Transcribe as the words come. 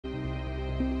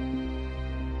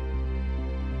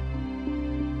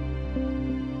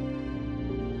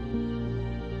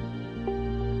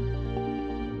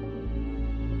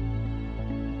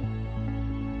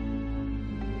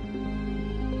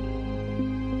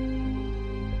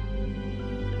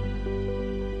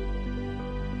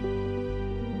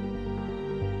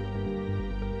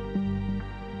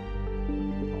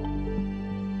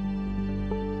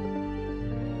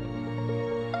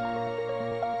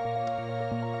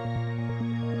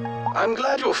I'm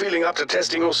glad you're feeling up to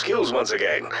testing your skills once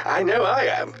again. I know I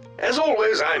am. As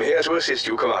always, I'm here to assist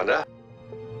you, Commander.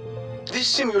 This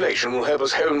simulation will help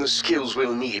us hone the skills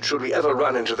we'll need should we ever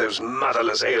run into those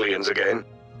motherless aliens again.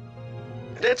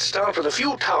 Let's start with a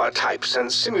few tower types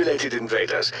and simulated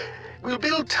invaders. We'll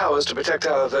build towers to protect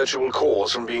our virtual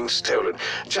cores from being stolen,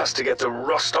 just to get the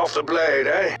rust off the blade,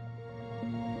 eh?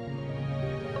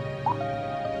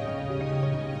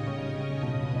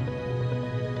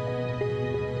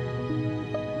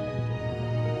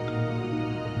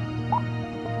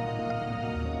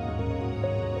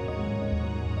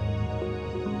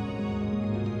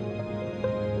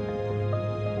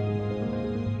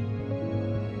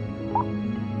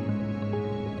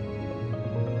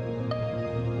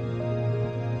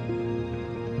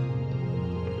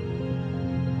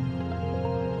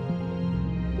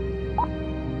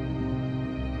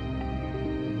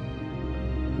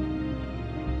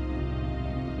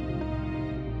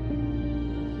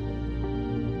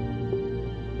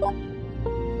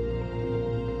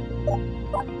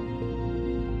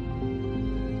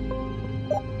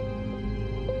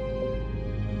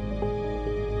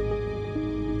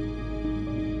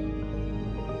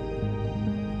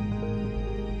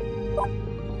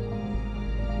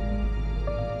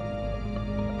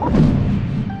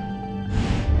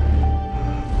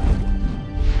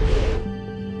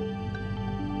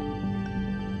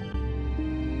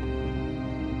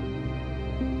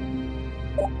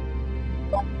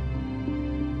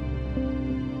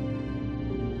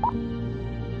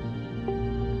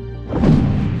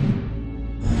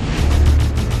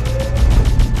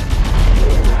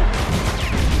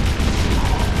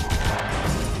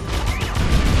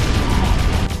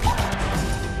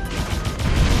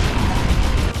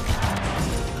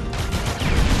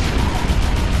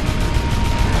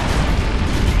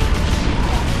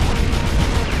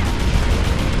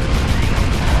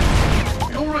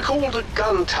 The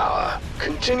gun tower.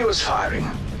 Continuous firing.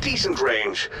 Decent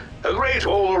range. A great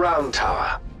all-around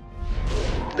tower.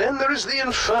 Then there is the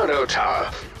Inferno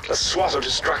Tower. A swath of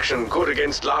destruction good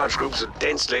against large groups of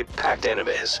densely packed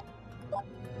enemies.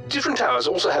 Different towers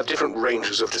also have different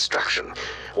ranges of destruction.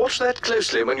 Watch that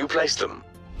closely when you place them.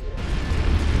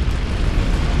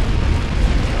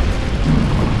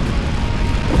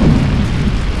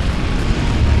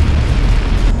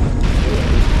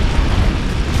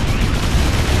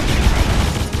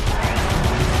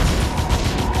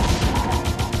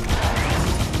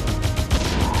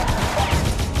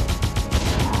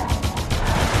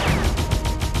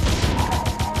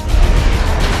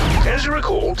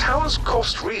 Towers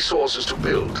cost resources to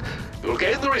build. You'll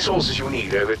gain the resources you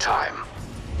need over time.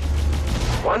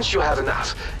 Once you have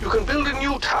enough, you can build a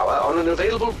new tower on an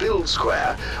available build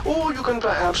square, or you can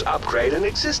perhaps upgrade an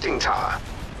existing tower.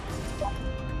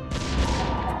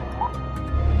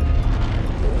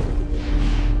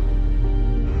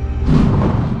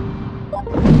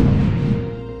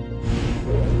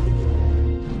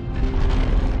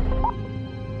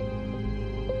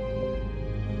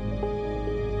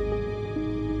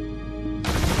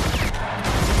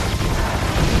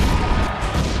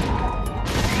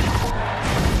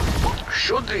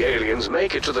 Should the aliens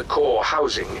make it to the core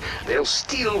housing, they'll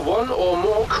steal one or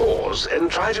more cores and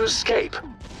try to escape.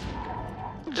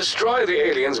 Destroy the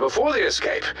aliens before they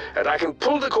escape, and I can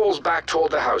pull the cores back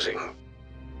toward the housing.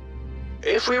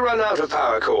 If we run out of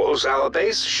power cores, our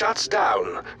base shuts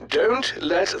down. Don't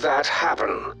let that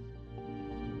happen.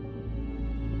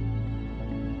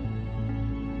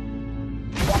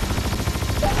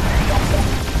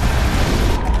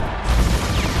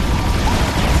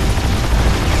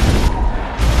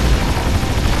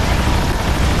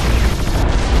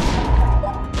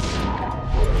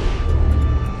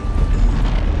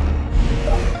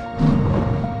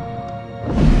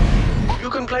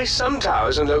 Place some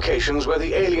towers in locations where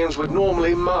the aliens would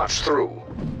normally march through.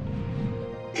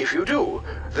 If you do,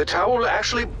 the tower will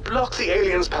actually block the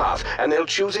aliens' path and they'll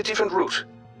choose a different route.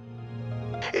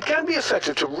 It can be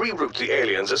effective to reroute the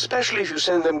aliens, especially if you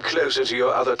send them closer to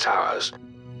your other towers.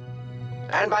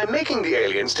 And by making the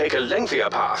aliens take a lengthier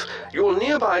path, your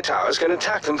nearby towers can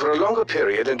attack them for a longer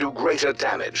period and do greater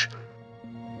damage.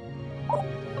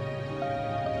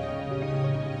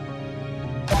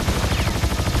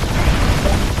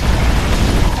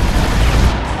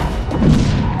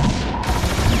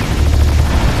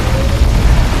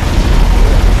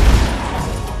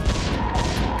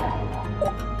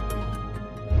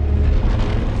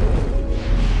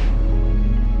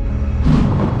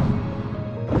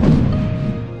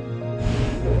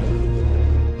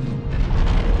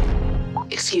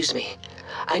 Excuse me.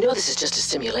 I know this is just a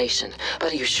simulation,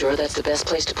 but are you sure that's the best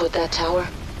place to put that tower?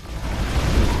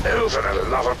 Oh, for the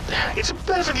love of... It's a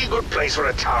perfectly good place for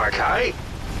a tower, Kai.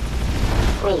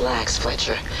 Relax,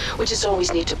 Fletcher. We just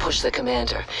always need to push the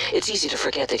commander. It's easy to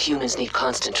forget that humans need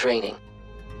constant training.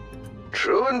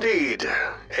 True indeed.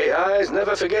 AIs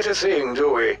never forget a thing,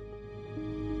 do we?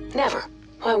 Never.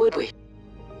 Why would we?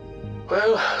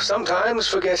 Well, sometimes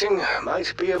forgetting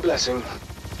might be a blessing.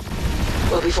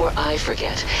 Well, before I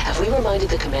forget, have we reminded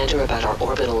the commander about our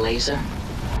orbital laser?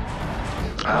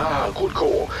 Ah, good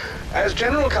call. As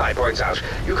General Kai points out,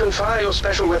 you can fire your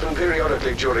special weapon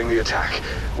periodically during the attack.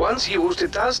 Once used,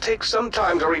 it does take some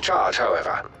time to recharge,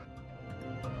 however.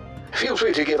 Feel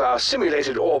free to give our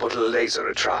simulated orbital laser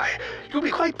a try. You'll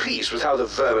be quite pleased with how the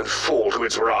vermin fall to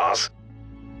its wrath.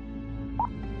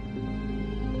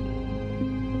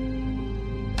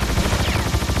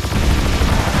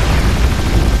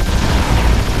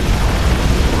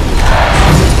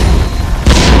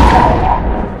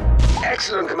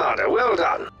 Excellent, Commander. Well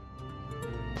done.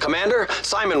 Commander,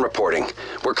 Simon reporting.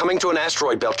 We're coming to an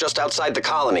asteroid belt just outside the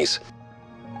colonies.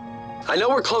 I know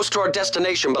we're close to our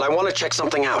destination, but I want to check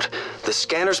something out. The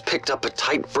scanners picked up a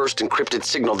tight burst encrypted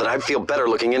signal that I'd feel better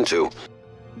looking into.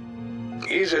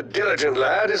 He's a diligent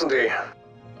lad, isn't he?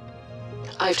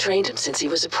 I've trained him since he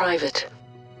was a private.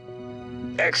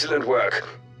 Excellent work.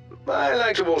 I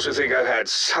like to also think I've had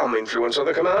some influence on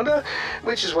the Commander,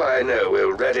 which is why I know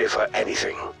we're ready for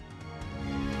anything.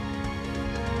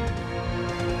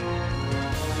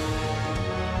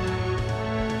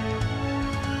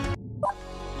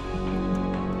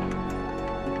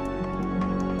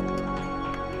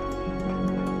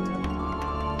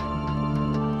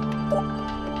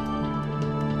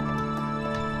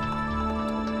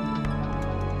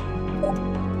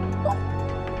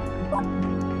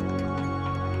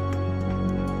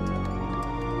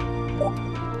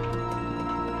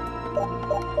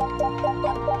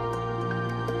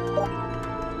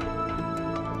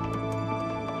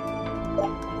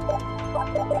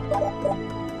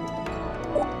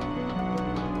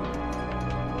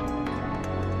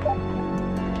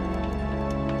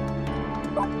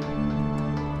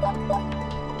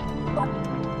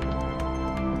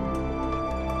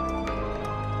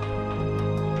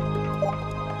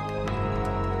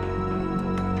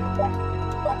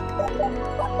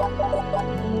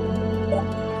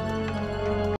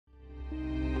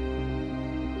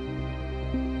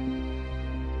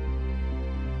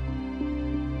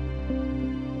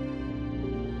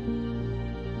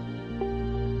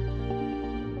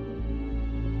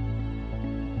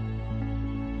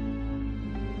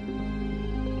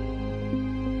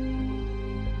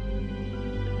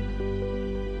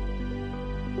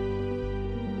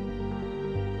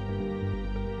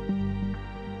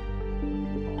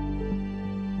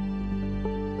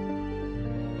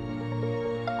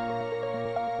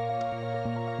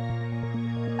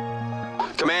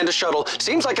 Commander Shuttle,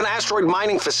 seems like an asteroid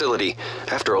mining facility.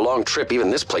 After a long trip,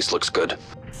 even this place looks good.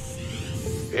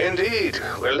 Indeed.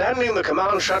 We're landing the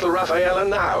command shuttle Rafaela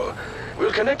now.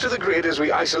 We'll connect to the grid as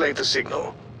we isolate the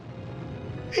signal.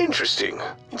 Interesting.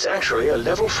 It's actually a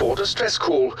level 4 distress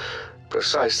call.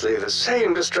 Precisely the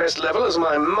same distress level as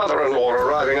my mother-in-law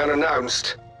arriving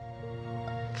unannounced.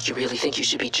 You really think you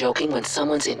should be joking when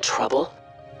someone's in trouble?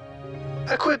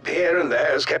 A quip here and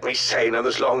there has kept me sane on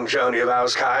this long journey of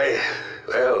ours, Kai.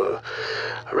 Well,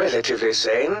 relatively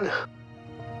sane.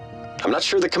 I'm not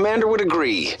sure the commander would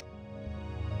agree.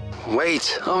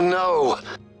 Wait, oh no.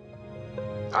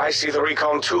 I see the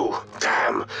recon too.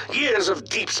 Damn, years of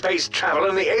deep space travel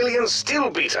and the aliens still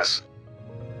beat us.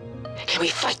 Can we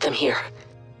fight them here?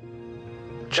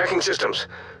 Checking systems.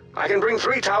 I can bring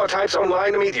 3 tower types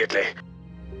online immediately.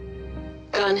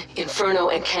 Gun, Inferno,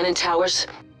 and cannon towers?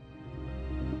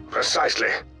 Precisely.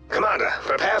 Commander,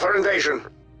 prepare for invasion.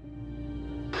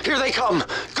 Here they come!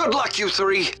 Good luck, you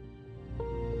 3!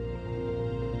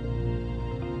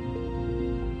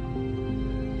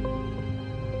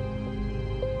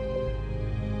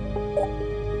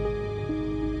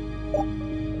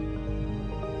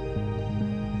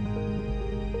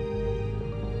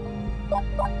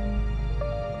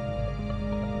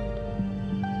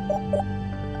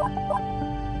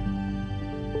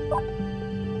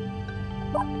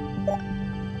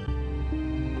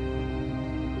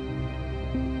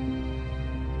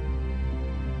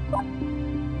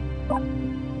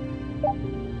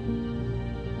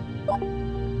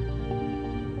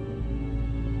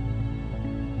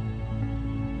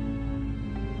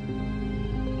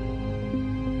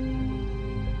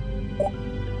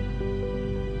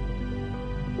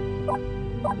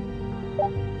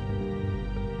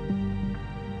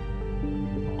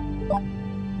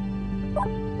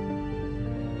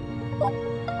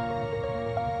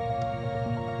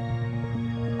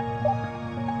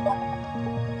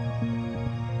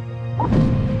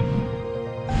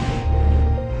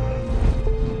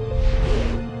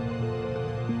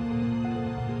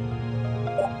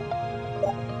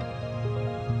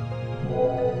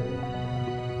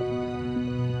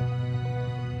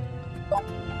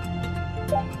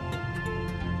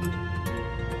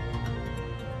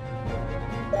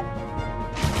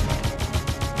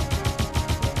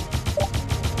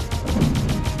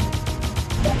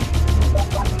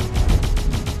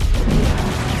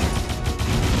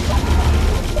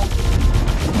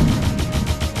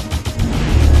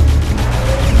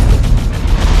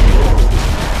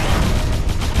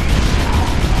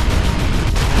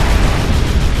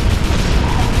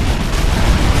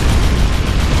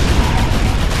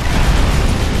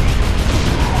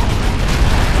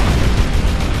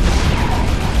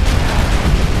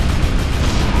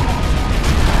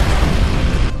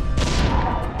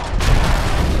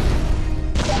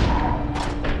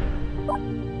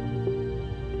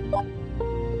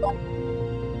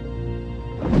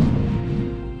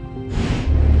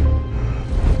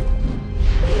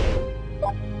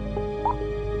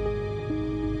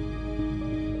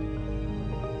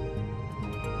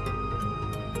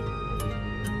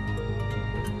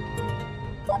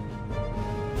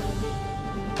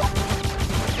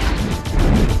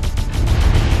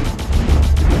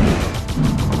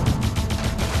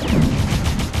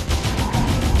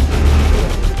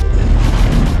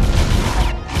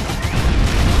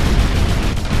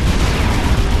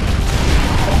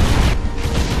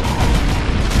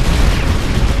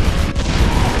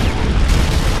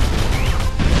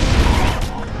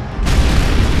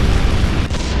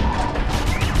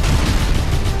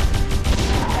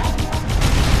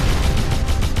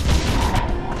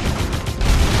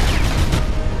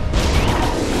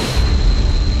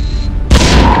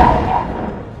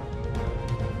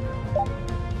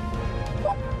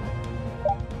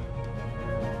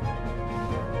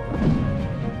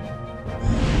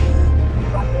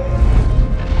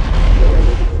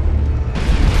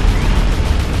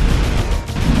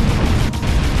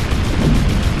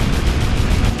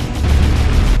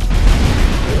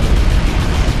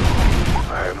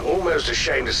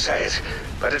 ashamed to say it,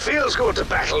 but it feels good to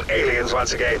battle aliens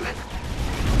once again.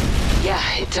 Yeah,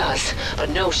 it does. But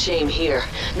no shame here.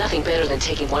 Nothing better than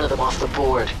taking one of them off the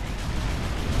board.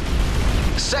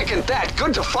 Second that.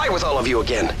 Good to fight with all of you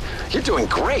again. You're doing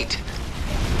great.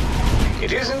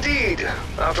 It is indeed.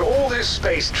 After all this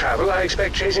space travel, I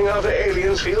expect chasing after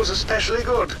aliens feels especially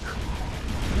good.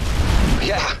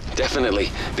 Yeah, definitely.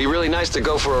 Be really nice to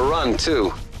go for a run,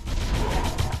 too.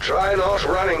 Try not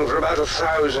running for about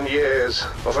 1,000 years,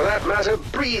 or for that matter,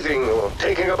 breathing or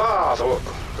taking a bath, or...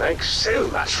 Thanks so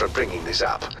much for bringing this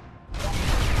up.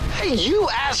 Hey, you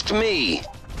asked me!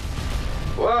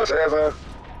 Whatever.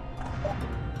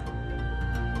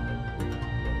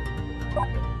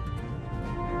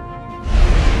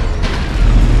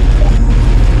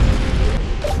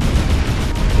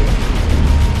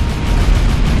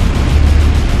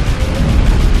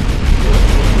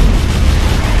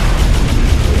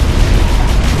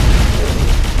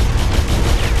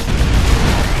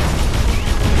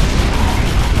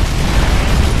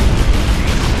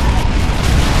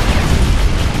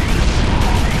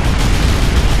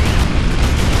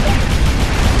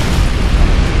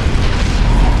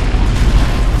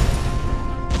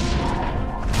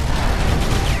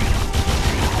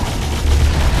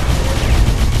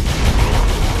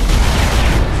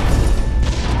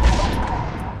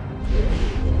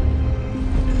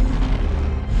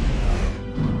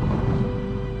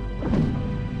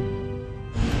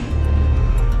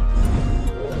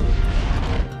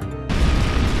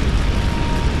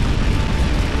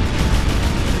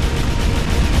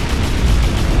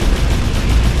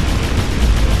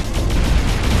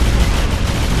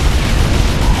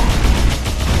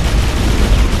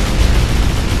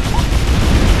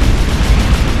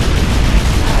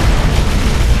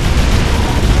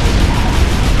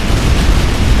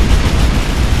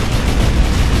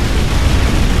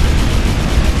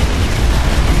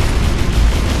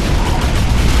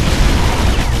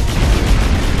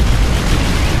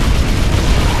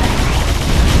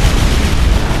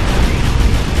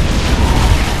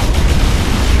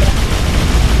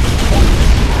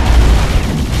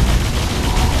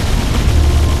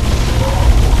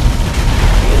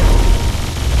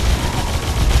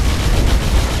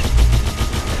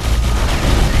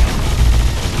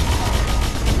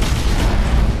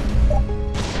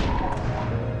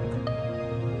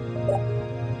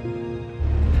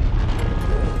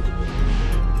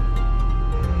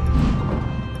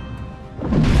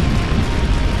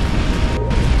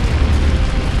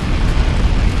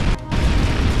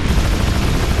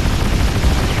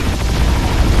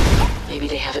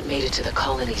 To the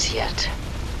colonies yet.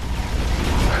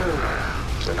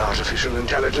 An artificial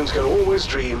intelligence can always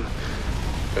dream.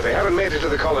 If they haven't made it to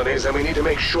the colonies, then we need to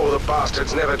make sure the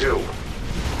bastards never do.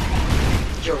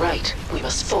 You're right. We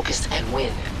must focus and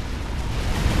win.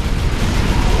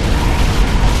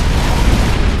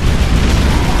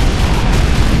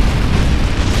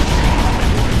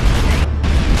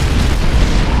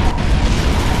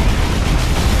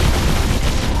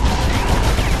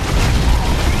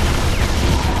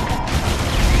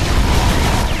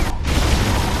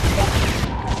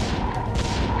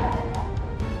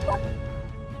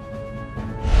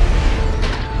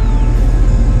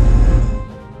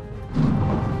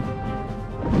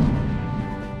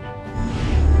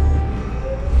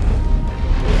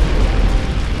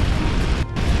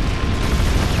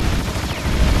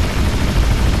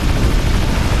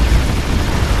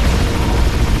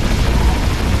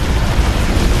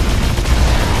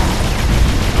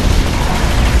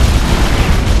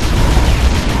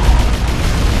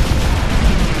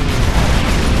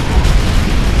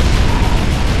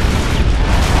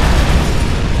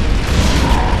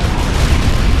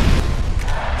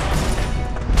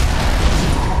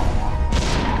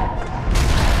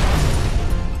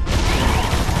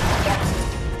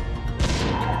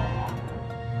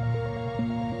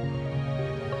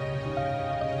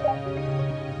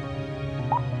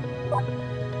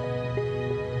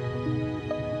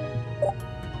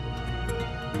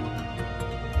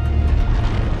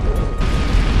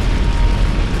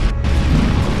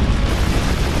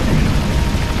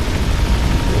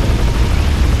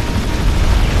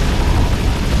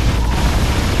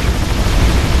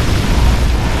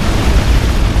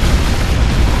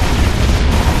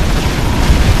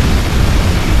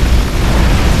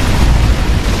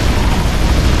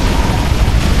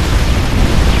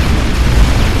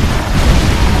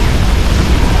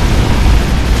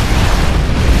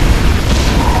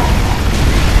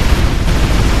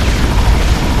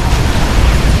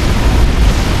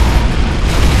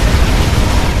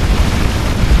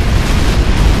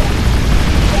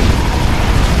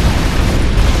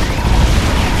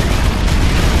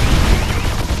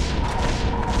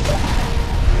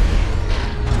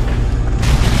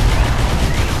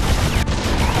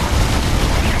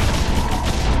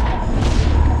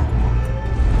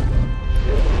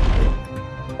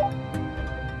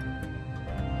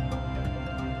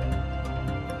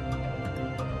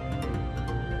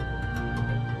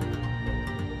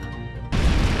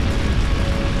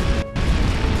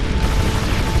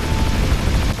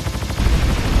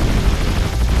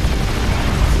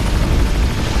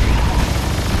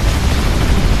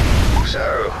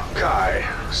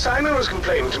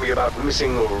 about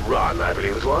missing a run, I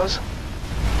believe it was.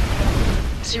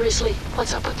 Seriously?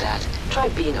 What's up with that? Try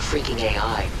being a freaking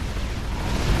AI.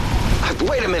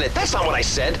 Wait a minute, that's not what I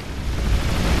said.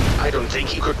 I don't think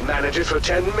he could manage it for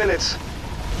 10 minutes.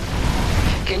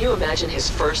 Can you imagine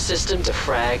his first system to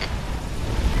frag?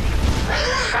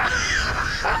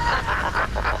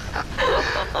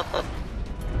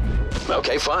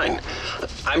 Okay, fine.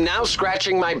 I'm now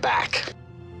scratching my back.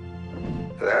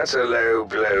 That's a low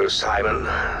blow, Simon.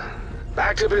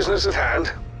 Back to business at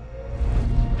hand.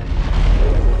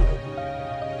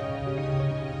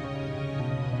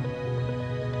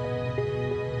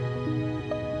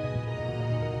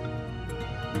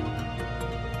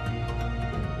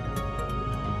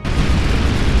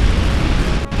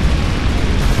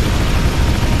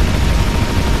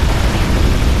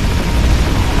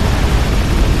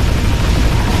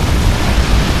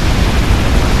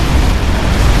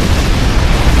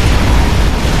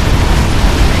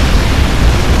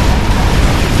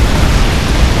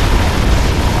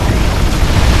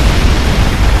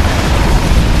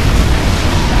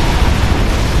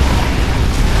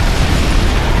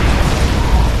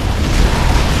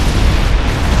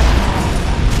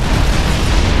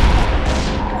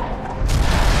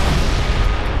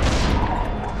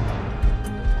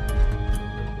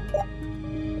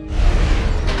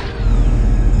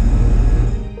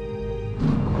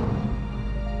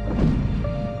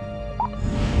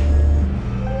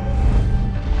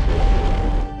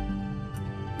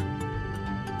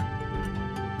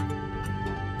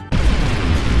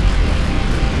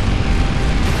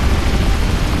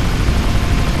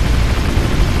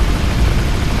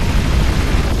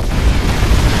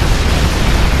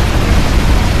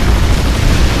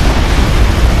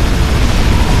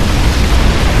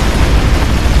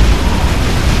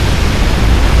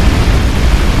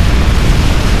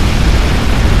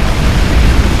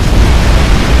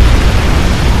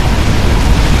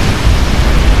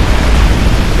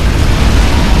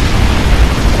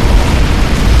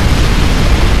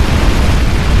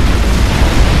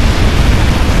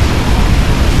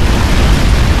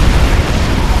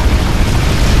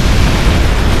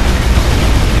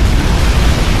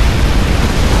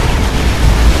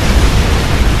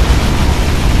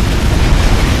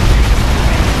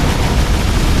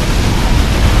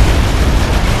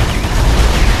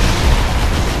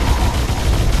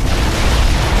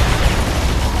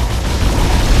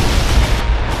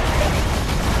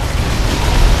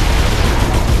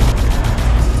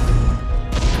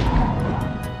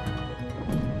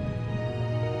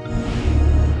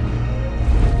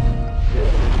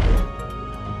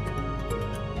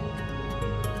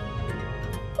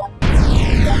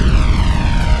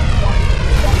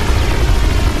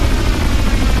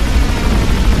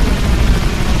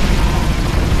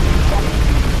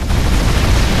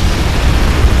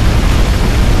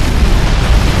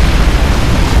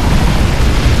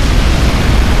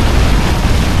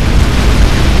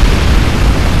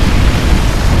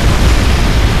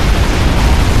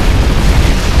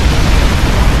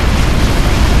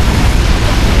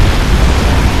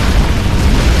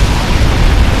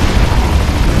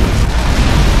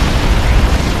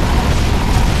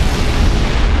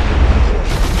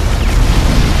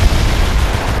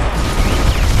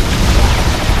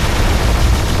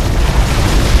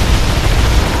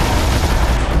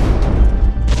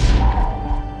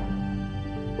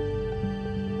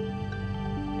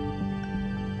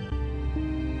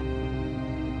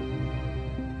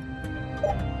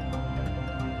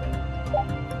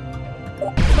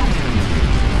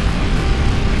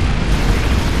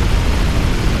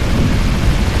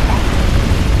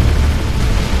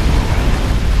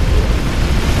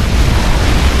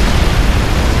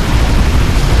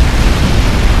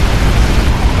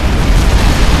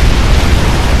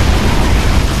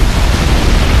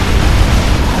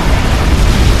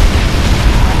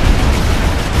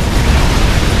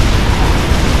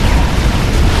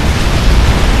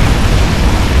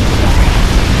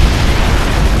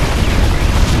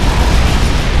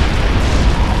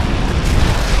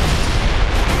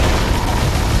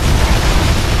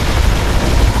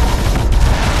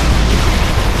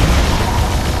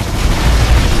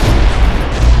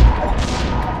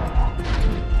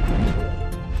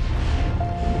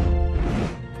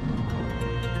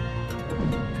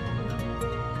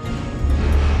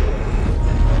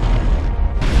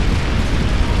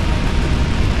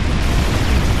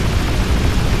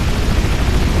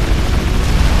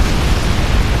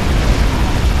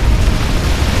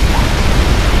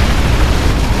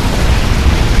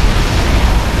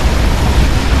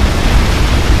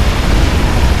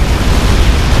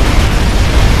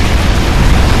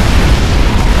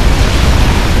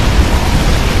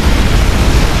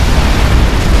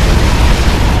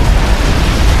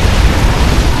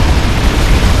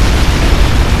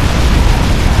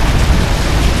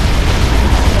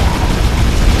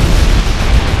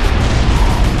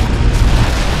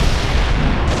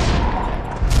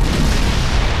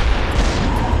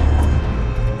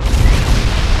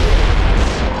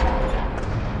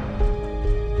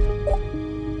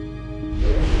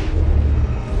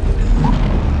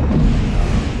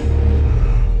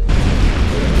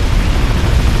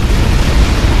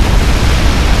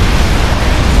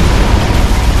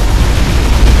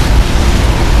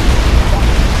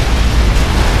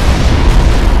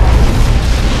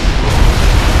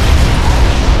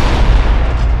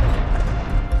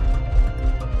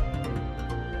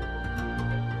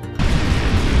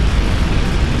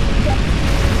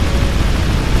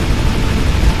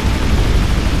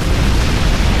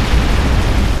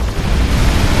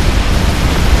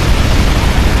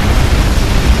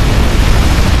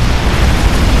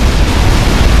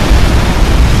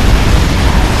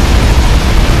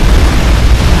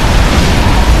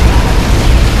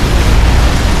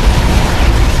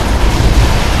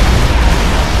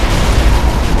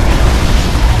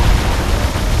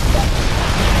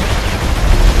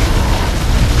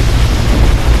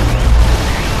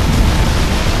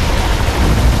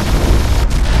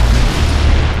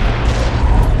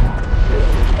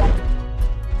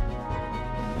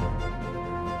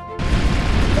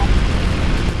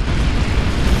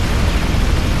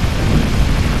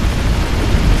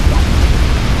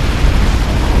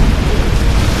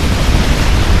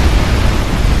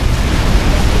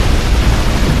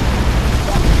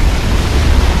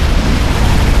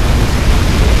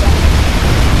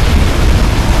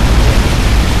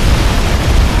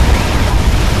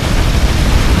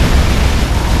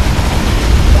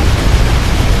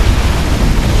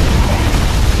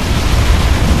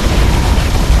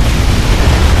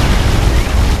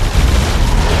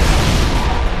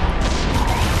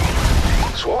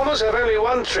 Informers have only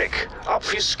one trick,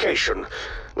 obfuscation.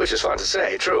 Which is fun to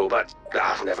say, true, but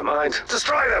never mind.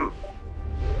 Destroy them!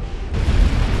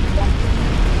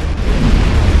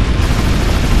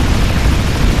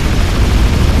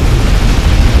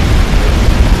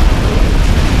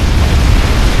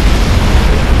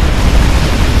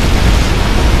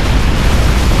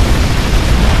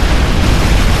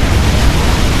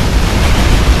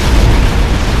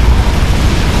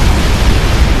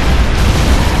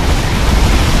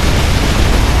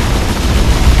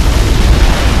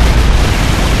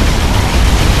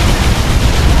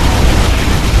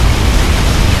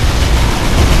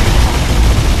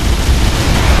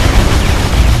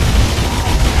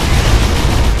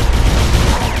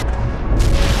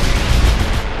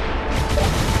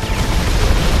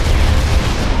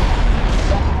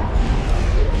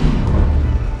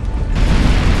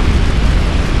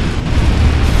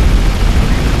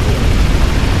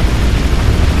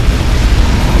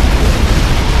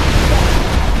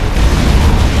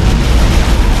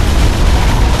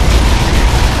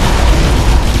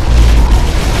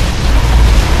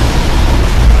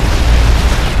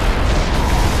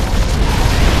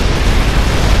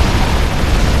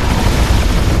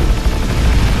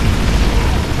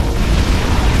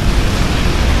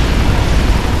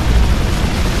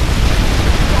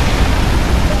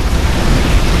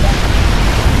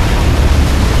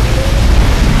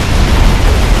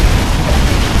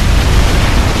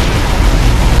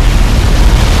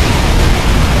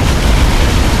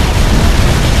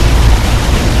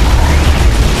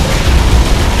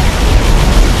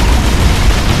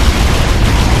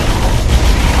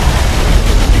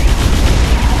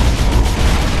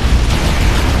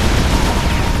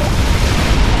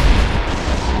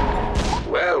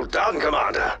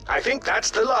 Commander. I think that's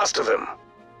the last of them.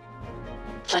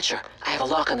 Fletcher, I have a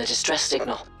lock on the distress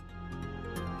signal.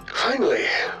 Finally.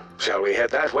 Shall we head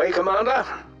that way, Commander?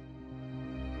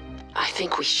 I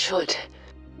think we should.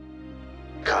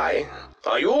 Kai,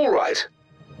 are you all right?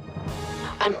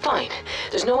 I'm fine.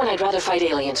 There's no one I'd rather fight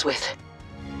aliens with.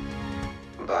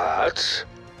 But...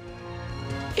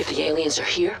 if the aliens are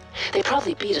here, they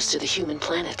probably beat us to the human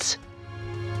planets.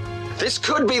 This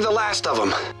could be the last of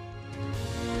them.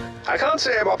 I can't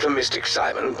say I'm optimistic,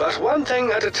 Simon, but one thing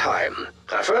at a time.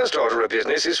 Our first order of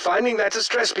business is finding that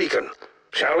distress beacon.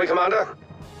 Shall we, Commander?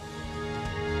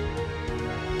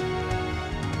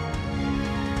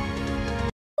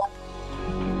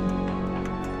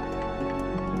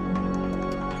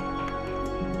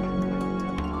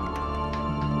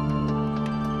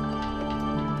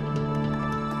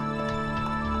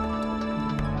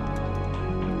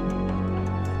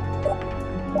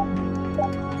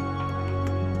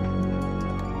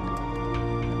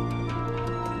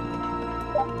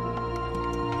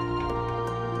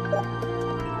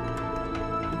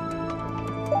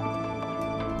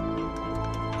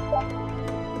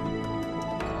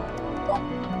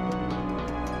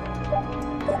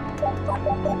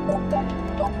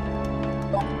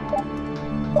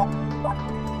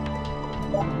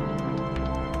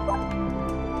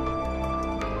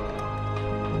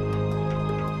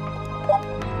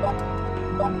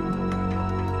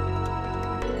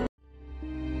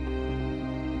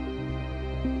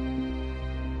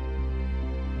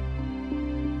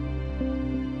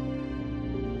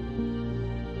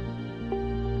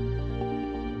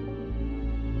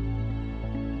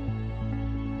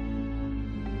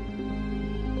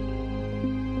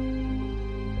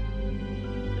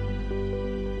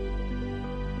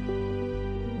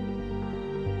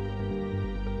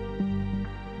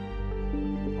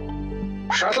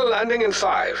 Shuttle landing in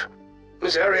 5.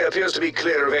 This area appears to be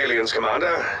clear of aliens,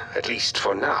 Commander. At least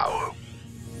for now.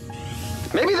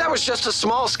 Maybe that was just a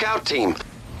small scout team.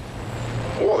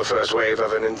 Or the first wave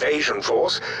of an invasion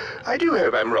force. I do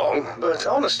hope I'm wrong, but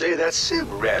honestly, that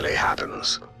rarely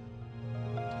happens.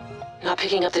 Not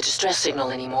picking up the distress signal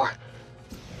anymore.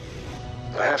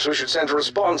 Perhaps we should send a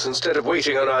response instead of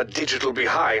waiting on our digital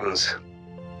behinds.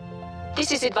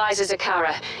 This is Advisor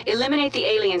Zakara. Eliminate the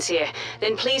aliens here.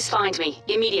 Then please find me,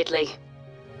 immediately.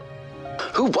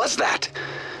 Who was that?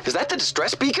 Is that the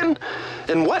distress beacon?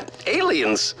 And what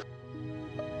aliens?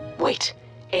 Wait.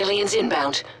 Aliens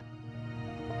inbound.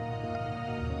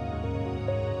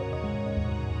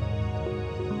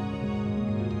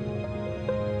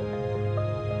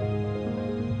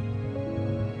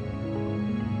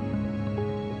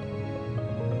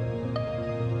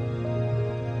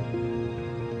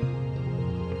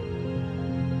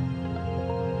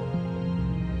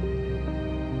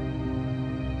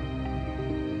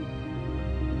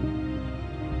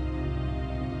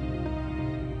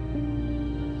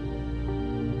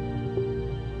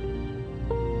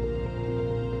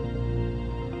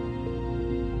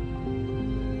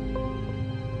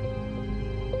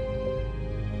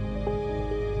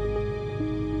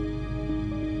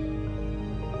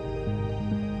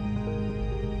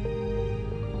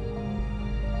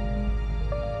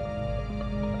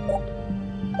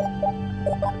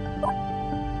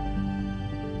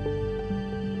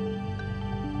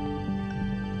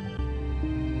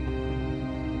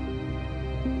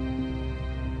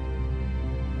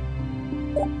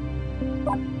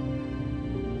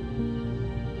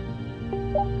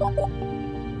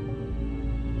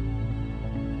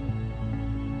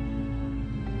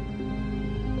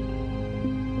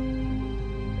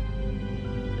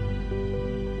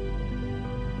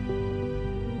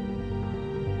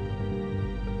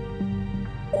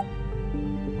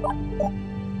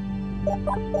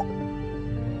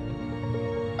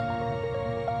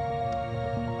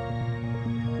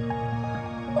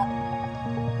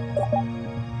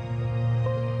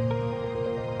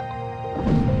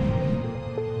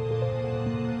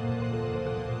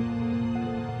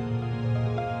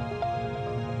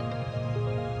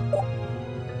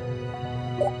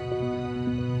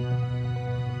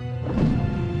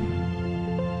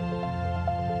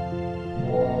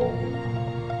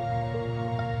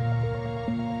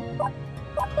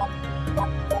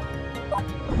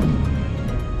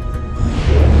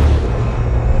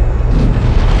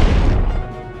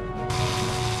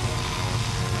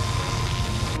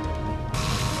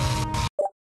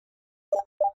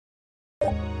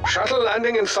 Shuttle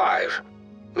landing in 5.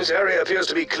 This area appears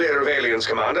to be clear of aliens,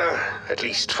 Commander. At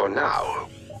least for now.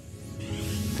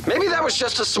 Maybe that was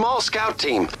just a small scout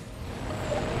team.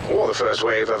 Or the first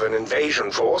wave of an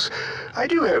invasion force. I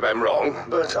do hope I'm wrong,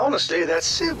 but honestly,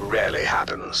 that rarely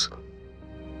happens.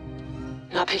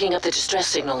 Not picking up the distress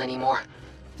signal anymore.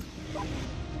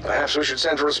 Perhaps we should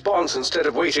send a response instead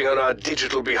of waiting on our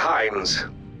digital behinds.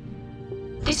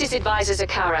 This is Advisor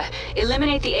Zakara.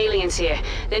 Eliminate the aliens here.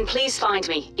 Then please find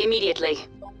me, immediately.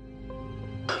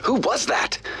 Who was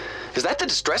that? Is that the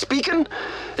distress beacon?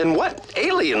 And what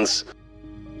aliens?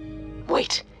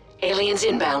 Wait, aliens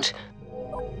inbound.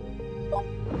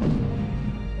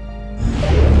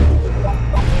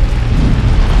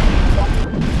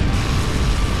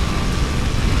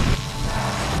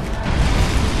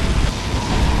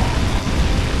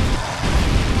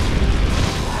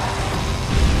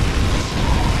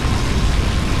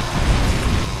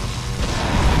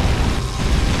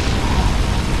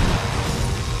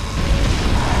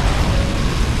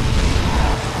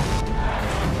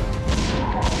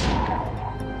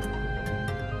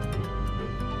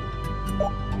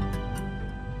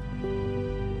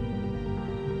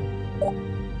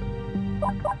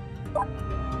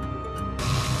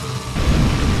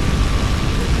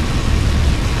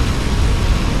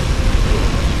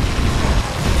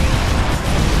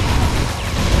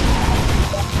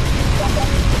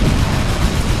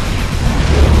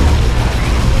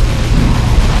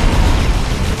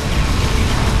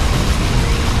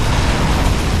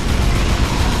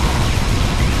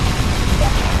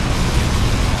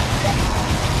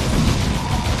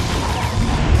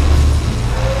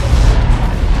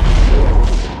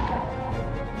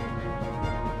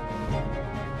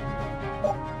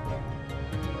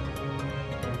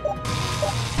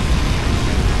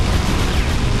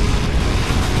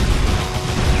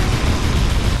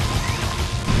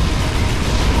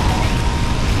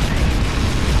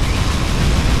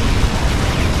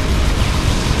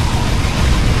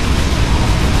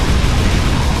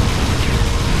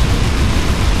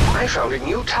 Found a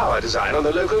new tower design on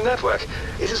the local network.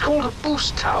 It is called a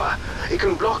boost tower. It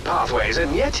can block pathways,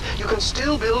 and yet you can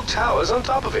still build towers on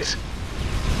top of it.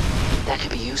 That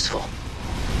could be useful.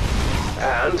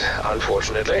 And,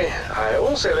 unfortunately, I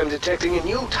also am detecting a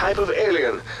new type of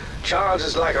alien.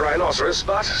 Charges like a rhinoceros,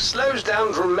 but slows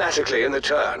down dramatically in the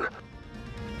turn.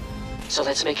 So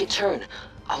let's make it turn.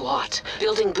 A lot.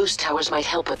 Building boost towers might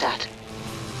help with that.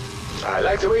 I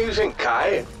like the way you think,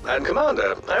 Kai. And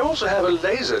Commander, I also have a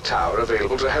laser tower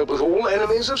available to help with all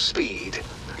enemies of speed.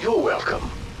 You're welcome.